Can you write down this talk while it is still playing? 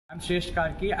I'm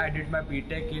Trishakti. I did my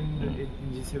BTech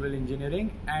in civil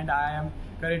engineering, and I am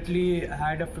currently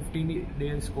had a 15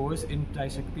 days course in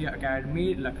Trishakti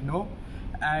Academy Lucknow.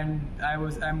 And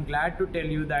I'm glad to tell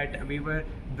you that we were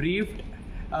briefed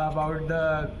about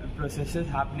the processes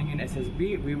happening in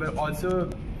SSB. We were also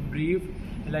briefed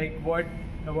like what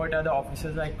are the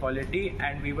officers like quality,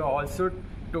 and we were also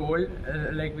told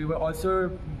we were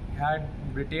also had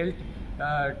detailed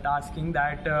tasking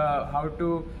that how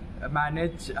to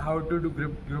manage, how to do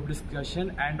group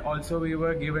discussion, and also we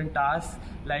were given tasks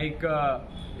like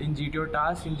in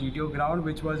GTO Ground,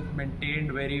 which was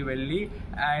maintained very well,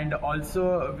 and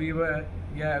also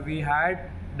we had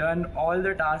done all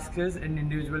the tasks in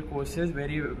individual courses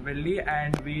very well,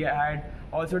 and we had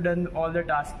also done all the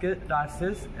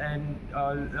tasks and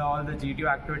all the GTO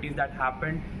activities that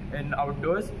happened in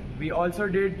outdoors. We also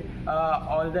did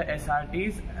all the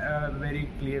SRTs very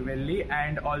clearly,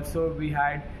 and also we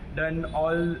had done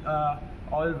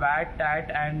all VAT, TAT,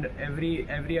 and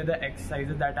every other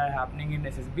exercises that are happening in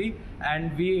SSB.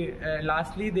 And we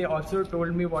lastly, they also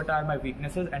told me what are my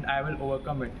weaknesses, and I will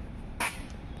overcome it.